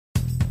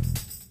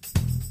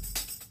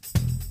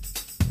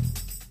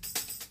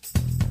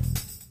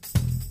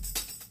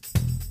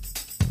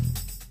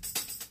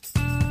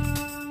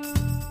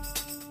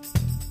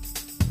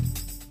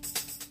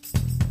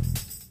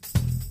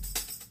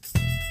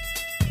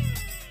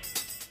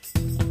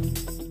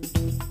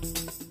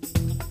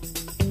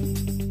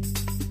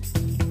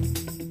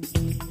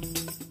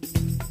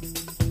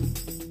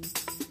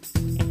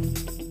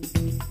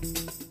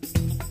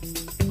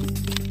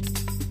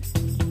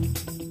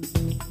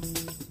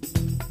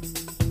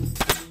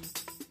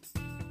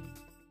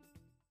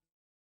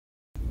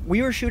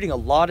we were shooting a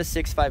lot of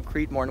 6.5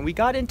 Creedmoor, and we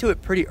got into it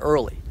pretty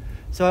early.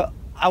 So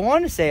I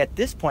want to say at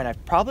this point,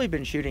 I've probably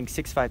been shooting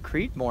 6.5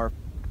 Creedmoor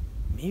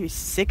maybe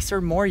 6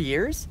 or more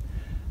years.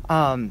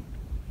 It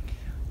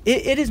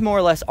is more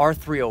or less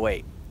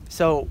R308.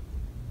 So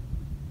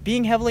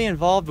being heavily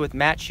involved with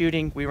match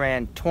shooting, we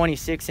ran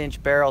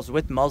 26-inch barrels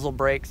with muzzle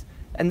brakes,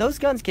 and those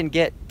guns can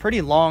get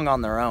pretty long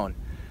on their own.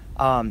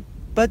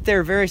 But they're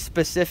a very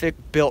specific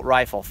built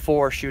rifle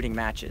for shooting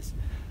matches.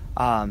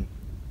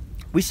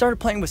 We started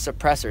playing with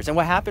suppressors, and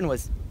what happened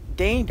was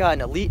Dane got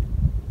an elite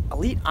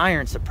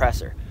iron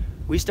suppressor.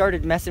 We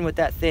started messing with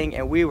that thing,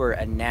 and we were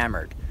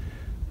enamored.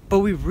 But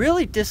we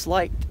really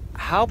disliked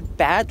how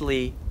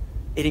badly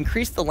it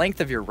increased the length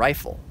of your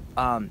rifle.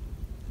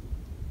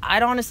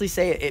 I'd honestly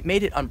say it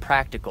made it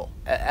unpractical,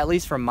 at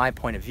least from my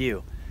point of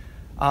view.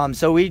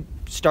 So we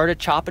started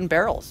chopping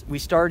barrels. We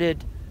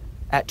started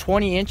at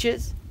 20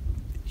 inches.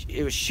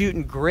 It was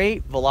shooting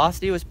great.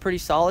 Velocity was pretty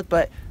solid,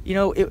 but you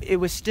know, it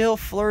was still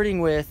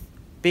flirting with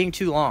being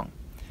too long.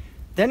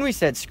 Then we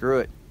said, screw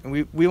it. And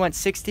we went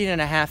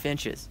 16.5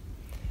 inches.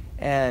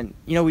 And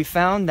you know, we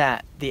found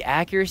that the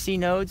accuracy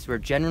nodes were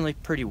generally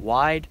pretty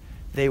wide.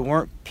 They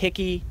weren't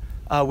picky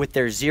with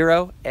their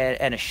zero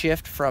and a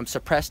shift from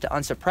suppressed to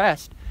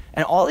unsuppressed.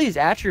 And all these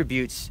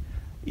attributes,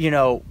 you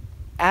know,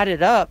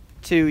 added up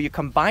to, you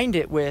combined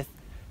it with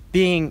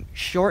being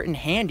short and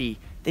handy,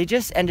 they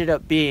just ended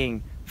up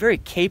being very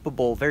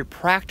capable, very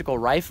practical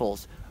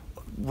rifles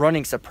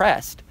running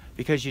suppressed,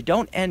 because you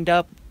don't end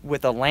up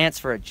with a lance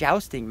for a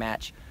jousting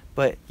match,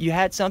 but you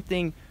had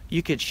something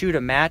you could shoot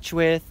a match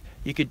with,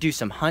 you could do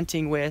some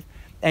hunting with,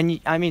 and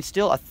I mean,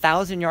 still a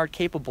 1,000-yard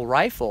capable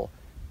rifle,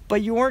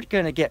 but you weren't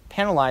going to get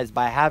penalized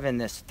by having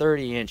this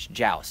 30-inch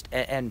joust.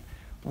 And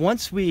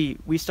once we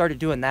started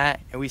doing that,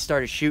 and we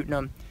started shooting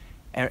them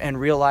and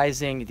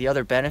realizing the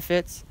other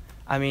benefits,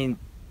 I mean,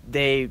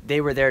 they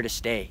were there to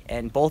stay.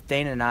 And both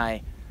Dane and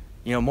I,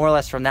 you know, more or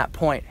less from that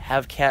point,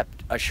 have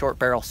kept a short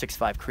barrel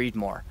 6.5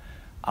 Creedmoor.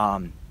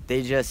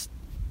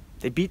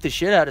 They beat the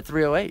shit out of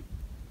 308.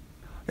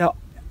 Now,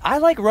 I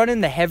like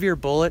running the heavier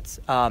bullets.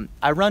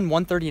 I run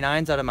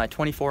 139s out of my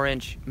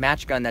 24-inch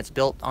match gun that's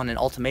built on an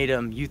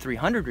Ultimatum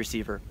U300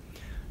 receiver.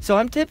 So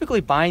I'm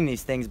typically buying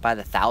these things by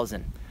the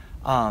 1,000.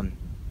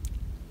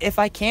 If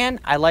I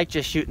can, I like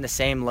just shooting the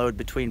same load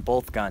between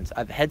both guns.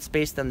 I've head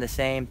spaced them the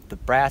same. The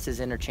brass is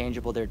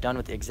interchangeable. They're done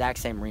with the exact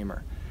same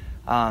reamer.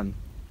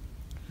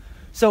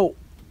 So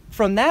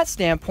from that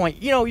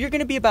standpoint, you know, you're going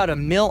to be about a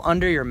mil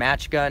under your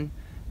match gun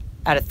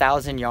at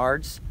 1,000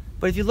 yards.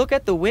 But if you look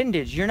at the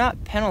windage, you're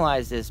not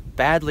penalized as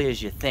badly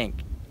as you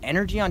think.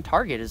 Energy on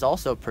target is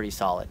also pretty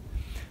solid.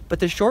 But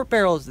the short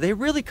barrels, they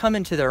really come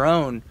into their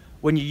own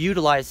when you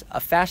utilize a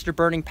faster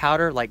burning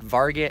powder like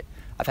Varget.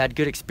 I've had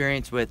good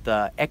experience with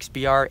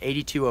XBR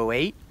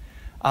 8208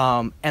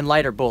 and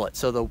lighter bullets.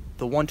 So the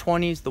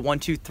 120s, the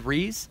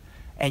 123s,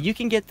 and you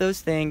can get those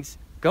things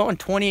going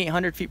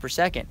 2,800 feet per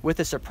second. With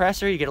a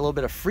suppressor, you get a little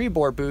bit of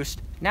freebore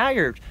boost. Now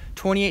you're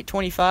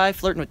 2825,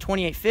 flirting with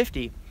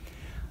 2850.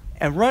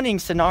 And running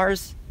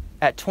sonars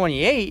at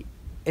 28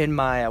 in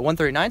my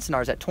 139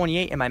 sonars at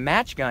 28 in my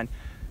match gun,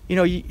 you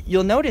know,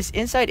 you'll notice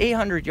inside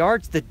 800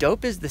 yards, the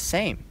dope is the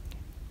same.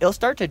 It'll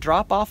start to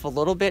drop off a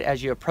little bit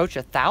as you approach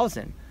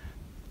 1,000.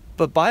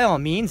 But by all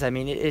means, I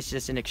mean, it's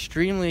just an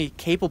extremely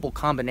capable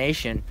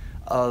combination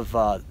of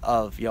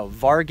you know,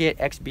 Varget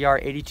XBR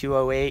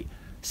 8208,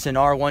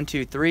 Sonar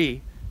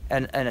 123,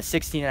 and a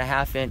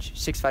 16.5-inch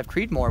 6.5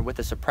 Creedmoor with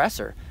a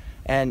suppressor.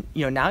 And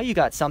you know, now you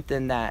got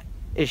something that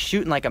is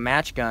shooting like a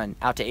match gun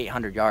out to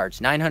 800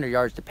 yards, 900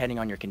 yards, depending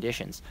on your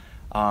conditions.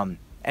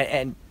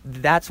 And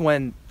that's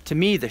when, to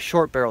me, the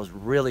short barrels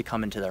really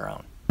come into their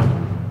own.